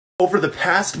Over the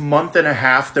past month and a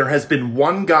half, there has been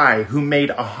one guy who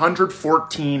made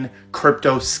 114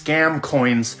 crypto scam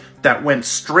coins that went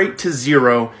straight to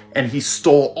zero, and he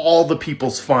stole all the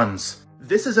people's funds.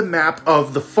 This is a map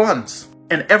of the funds,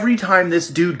 and every time this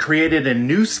dude created a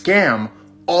new scam,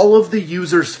 all of the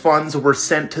users' funds were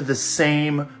sent to the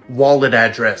same wallet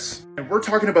address. And we're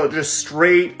talking about just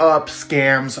straight up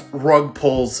scams, rug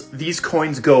pulls. These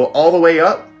coins go all the way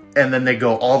up, and then they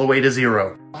go all the way to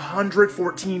zero.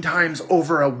 114 times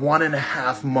over a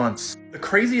 1.5 months. The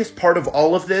craziest part of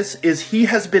all of this is he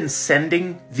has been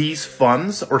sending these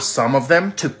funds, or some of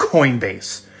them, to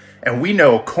Coinbase. And we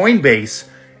know Coinbase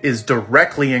is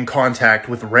directly in contact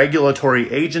with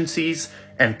regulatory agencies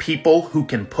and people who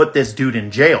can put this dude in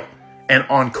jail. And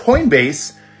on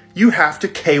Coinbase, you have to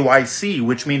KYC,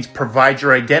 which means provide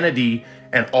your identity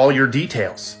and all your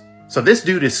details. So this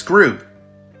dude is screwed.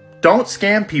 Don't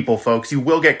scam people, folks. You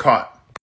will get caught.